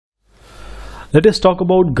Let us talk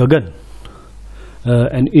about Gagan,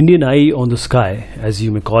 an Indian eye on the sky, as you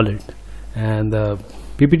may call it. And the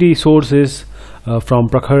PPT source is from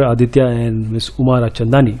Prakhar Aditya and Ms. Umara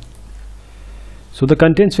Chandani. So the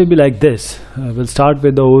contents will be like this. We'll start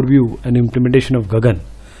with the overview and implementation of Gagan,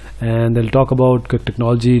 and they'll talk about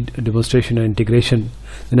technology demonstration and integration.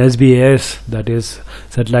 Then SBS, that is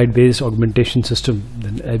satellite based augmentation system.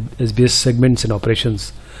 Then SBS segments and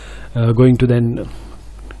operations. Going to then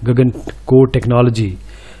Gagan core technology,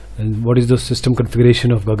 and what is the system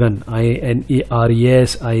configuration of Gagan,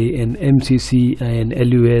 INERES, INMCC,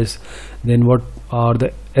 INLUS. Then what are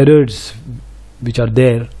the errors which are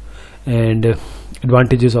there, and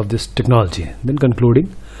advantages of this technology. Then concluding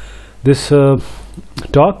this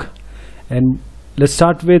talk, and let's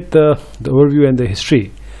start with the overview and the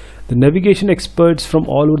history. The navigation experts from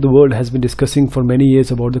all over the world has been discussing for many years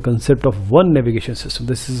about the concept of one navigation system.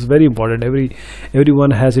 This is very important.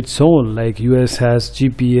 Everyone has its own, like US has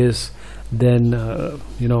GPS, then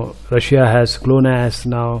Russia has GLONASS.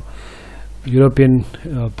 Now European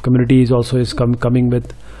community is also coming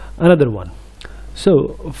with another one.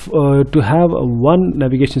 So to have a one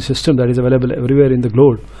navigation system that is available everywhere in the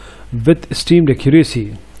globe with esteemed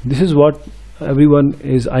accuracy, this is what everyone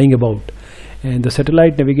is eyeing about. And the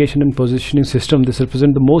satellite navigation and positioning system, this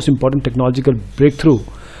represents the most important technological breakthrough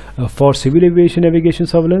for civil aviation navigation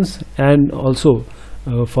surveillance and also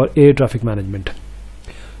for air traffic management.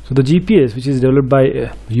 So the GPS, which is developed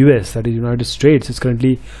by US, that is United States, is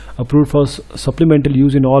currently approved for supplemental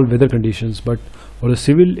use in all weather conditions, but for the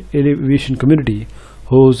civil aviation community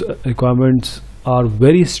whose requirements are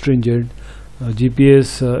very stringent,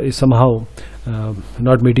 GPS is somehow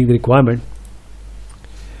not meeting the requirement.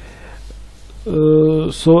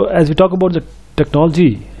 So as we talk about the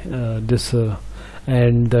technology, and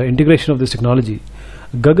the integration of this technology,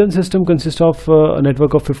 Gagan system consists of a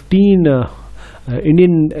network of 15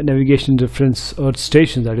 Indian navigation reference earth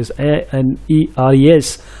stations, that is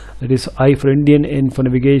INERES, that is I for Indian, N for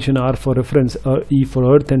navigation, R for reference, E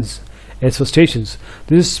for earth, and S for stations.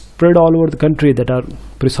 This is spread all over the country that are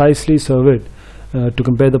precisely surveyed to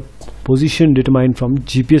compare the position determined from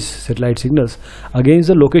GPS satellite signals against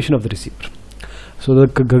the location of the receiver. So the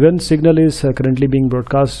Gagan signal is currently being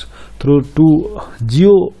broadcast through two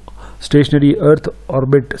geostationary Earth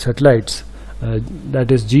orbit satellites,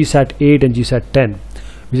 that is GSAT 8 and GSAT 10,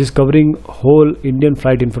 which is covering whole Indian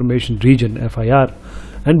flight information region (FIR)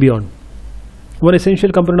 and beyond. One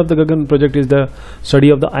essential component of the Gagan project is the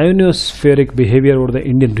study of the ionospheric behavior over the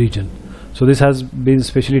Indian region. So this has been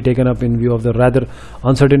specially taken up in view of the rather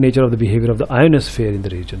uncertain nature of the behavior of the ionosphere in the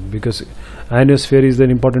region, because ionosphere is an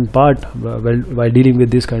important part while dealing with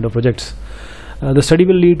these kind of projects. The study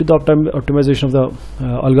will lead to the optimization of the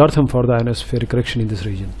algorithm for the ionospheric correction in this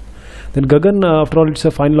region. Then Gagan, after all, it's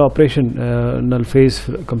a final operational phase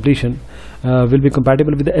completion, will be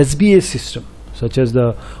compatible with the SBS system, such as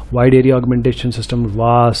the Wide Area Augmentation System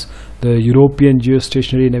 (WAS), the European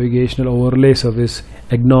Geostationary Navigational Overlay Service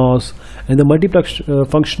 (EGNOS), and the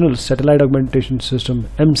Multifunctional Satellite Augmentation System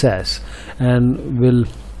 (MSAS), and will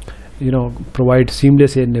provide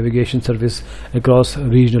seamless air navigation service across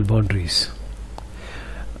regional boundaries.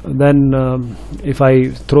 Then if I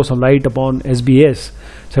throw some light upon SBS,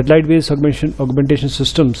 satellite-based augmentation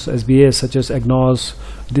systems, SBS, such as EGNOS,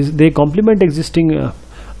 they complement existing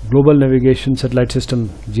global navigation satellite system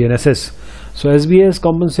GNSS. So SBS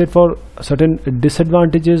compensate for certain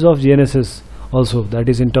disadvantages of GNSS also, that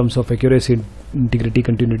is in terms of accuracy, integrity,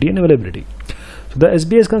 continuity, and availability. So the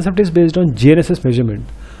SBS concept is based on GNSS measurement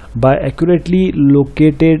by accurately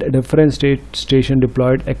located reference station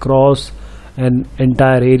deployed across an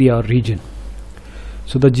entire area or region.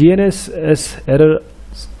 So the GNSS errors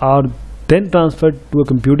are then transferred to a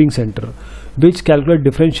computing center, which calculate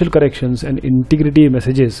differential corrections and integrity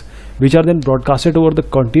messages, which are then broadcasted over the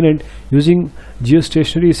continent using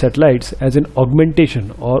geostationary satellites as an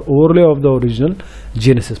augmentation or overlay of the original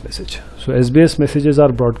GNSS message. So SBS messages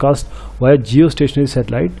are broadcast via geostationary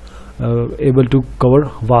satellite, able to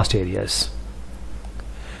cover vast areas.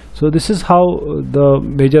 So this is how the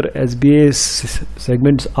major SBS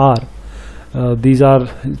segments are. These are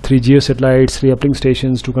 3 geosatellites, 3 uplink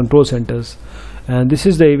stations, 2 control centers, and this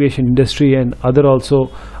is the aviation industry and other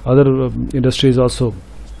industries also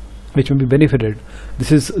which may be benefited.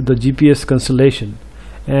 This is the GPS constellation,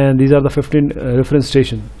 and these are the 15 reference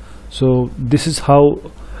stations. So this is how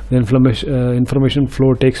the information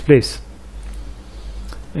flow takes place.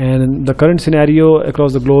 And the current scenario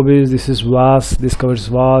across the globe is, this is WAS, this covers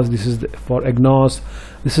WAS, this is for EGNOS,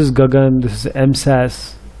 this is Gagan, this is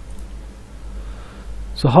MSAS.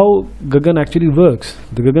 So how Gagan actually works?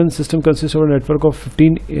 The Gagan system consists of a network of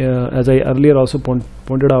 15, as I earlier also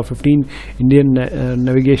pointed out, 15 Indian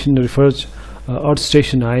navigation research earth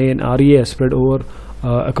station INRES spread over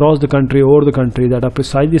across the country, that are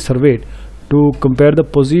precisely surveyed to compare the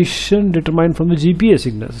position determined from the GPS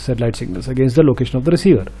signals, satellite signals, against the location of the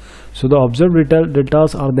receiver. So the observed data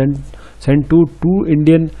are then sent to two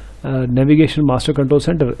Indian Navigation Master Control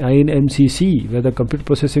Center (INMCC), where the computer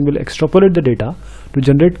processing will extrapolate the data to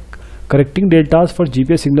generate correcting deltas for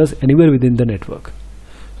GPS signals anywhere within the network.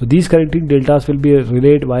 So these correcting deltas will be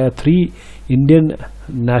relayed via 3 Indian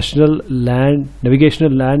National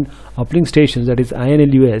Navigational Land Uplink Stations, that is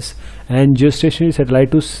INLUS, and geostationary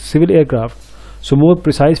satellite to civil aircraft. So more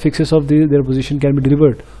precise fixes of their position can be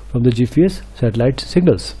delivered from the GPS satellite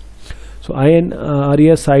signals. So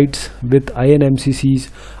INRES sites with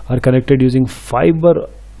INMCCs are connected using fiber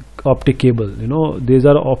optic cable. These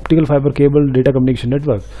are optical fiber cable data communication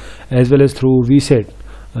network, as well as through VSAT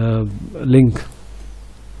link.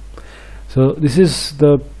 So this is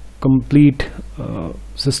the complete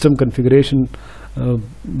system configuration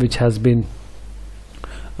which has been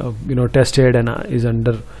tested and is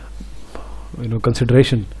under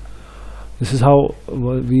consideration. This is how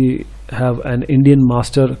we have an Indian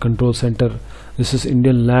Master Control Center. This is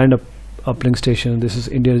Indian Land Uplink Station. This is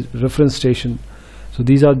Indian Reference Station. So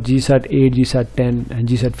these are GSAT 8, GSAT 10 and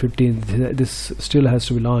GSAT 15. This still has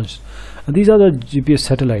to be launched, and these are the GPS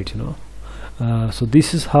satellites. So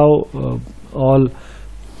this is how all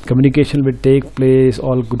communication will take place,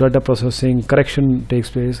 all data processing, correction takes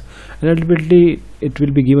place, and ultimately it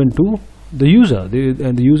will be given to the user,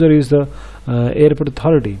 and the user is the airport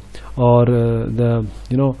authority or the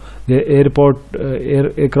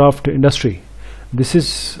aircraft industry. This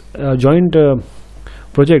is a joint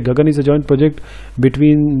project. Gagan is a joint project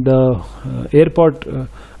between the airport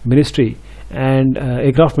ministry and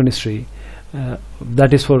aircraft ministry,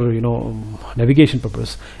 that is for navigation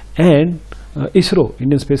purpose, and ISRO,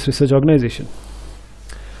 Indian Space Research Organization.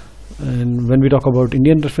 And when we talk about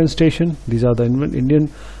Indian Reference Station, these are the Indian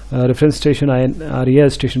Reference Station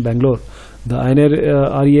INRES Station Bangalore. The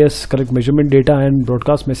INRES collect measurement data and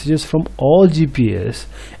broadcast messages from all GPS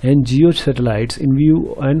and geo satellites in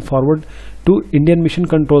view and forward to Indian Mission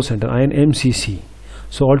Control Center INMCC.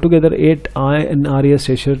 So altogether 8 INRES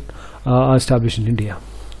stations are established in India.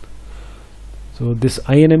 So this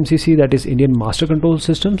INMCC, that is Indian Master Control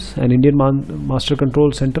Systems and Indian Master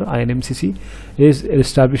Control Center INMCC, is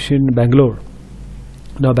established in Bangalore.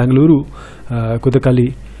 Now Bangalore,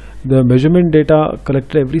 Kudakali, the measurement data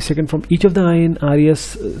collected every second from each of the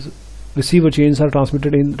INRES receiver chains are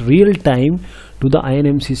transmitted in real time to the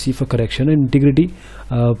INMCC for correction and integrity,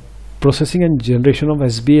 processing and generation of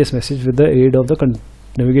SBS message with the aid of the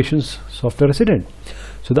navigation software resident.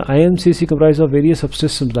 So the IMCC comprises of various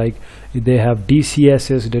subsystems, like they have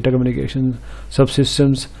DCSS, data communication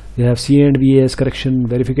subsystems, they have C&VAS, correction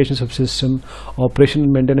verification subsystem, operation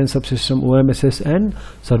and maintenance subsystem, OMSS, and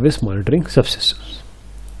service monitoring subsystems.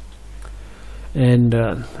 And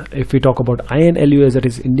if we talk about INLUS, that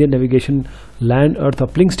is Indian Navigation Land Earth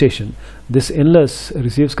Uplink Station, this INLUS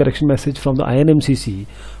receives correction message from the INMCC,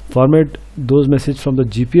 format those messages from the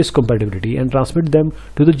GPS compatibility and transmit them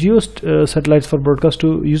to the geo satellites for broadcast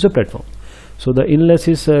to user platform. So the INLUS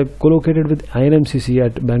is co-located with INMCC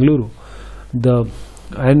at Bangalore. The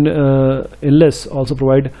INLUS also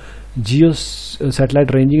provide geo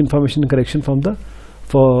satellite ranging information correction from the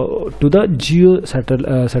to the geo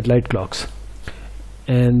satellite clocks.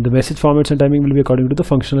 And the message formats and timing will be according to the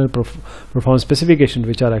functional performance specification,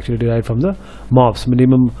 which are actually derived from the MOPS,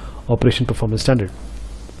 minimum operation performance standard.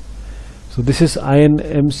 So this is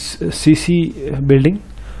INMCC building,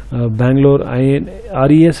 Bangalore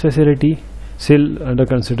INRES facility still under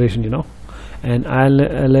consideration, and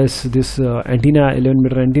ILS, this antenna,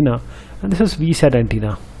 11-meter antenna, and this is VSAT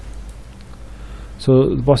antenna.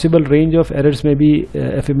 So the possible range of errors may be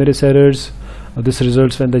ephemeris errors. This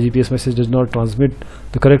results when the GPS message does not transmit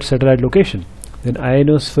the correct satellite location. Then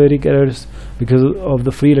ionospheric errors because of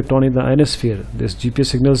the free electron in the ionosphere. These GPS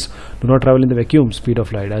signals do not travel in the vacuum speed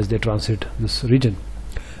of light as they transit this region.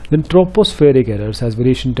 Then tropospheric errors, as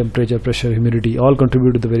variation in temperature, pressure, humidity, all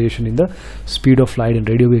contribute to the variation in the speed of light and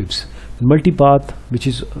radio waves. Multipath, which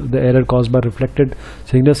is the error caused by reflected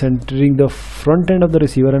signals entering the front end of the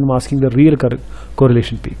receiver and masking the real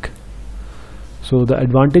correlation peak. So the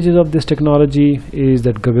advantages of this technology is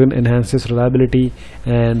that Gagan enhances reliability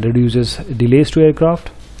and reduces delays to aircraft.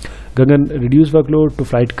 Gagan reduced workload to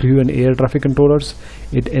flight crew and air traffic controllers.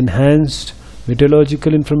 It enhanced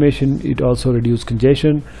meteorological information. It also reduced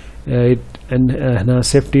congestion. It enhanced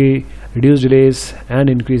safety, reduced delays, and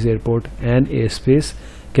increased airport and airspace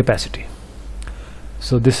capacity.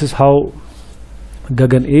 So this is how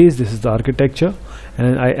Gagan is. This is the architecture,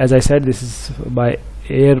 and as I said, this is by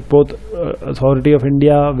Airport Authority of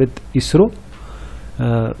India with ISRO.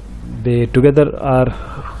 They together are,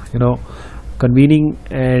 convening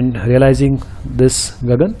and realizing this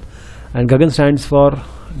Gagan, and Gagan stands for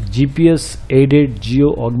GPS aided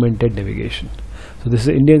Geo Augmented Navigation. So this is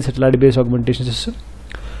Indian satellite based augmentation system.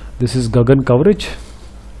 This is Gagan coverage.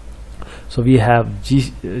 So we have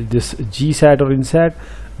this GSAT or INSAT,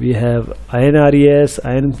 we have INRES,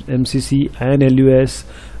 INMCC, INLUS.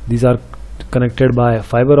 These are connected by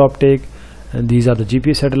fiber optic, and these are the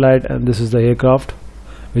GPS satellite, and this is the aircraft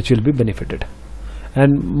which will be benefited.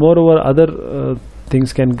 And moreover, other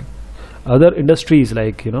things other industries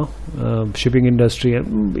like shipping industry,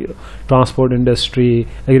 and transport industry,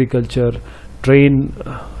 agriculture, train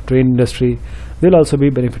industry, they'll also be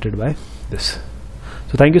benefited by this.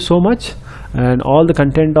 So thank you so much, and all the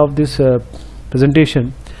content of this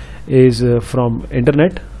presentation is from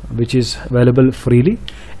internet, which is available freely,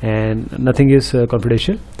 and nothing is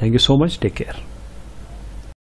confidential. Thank you so much. Take care.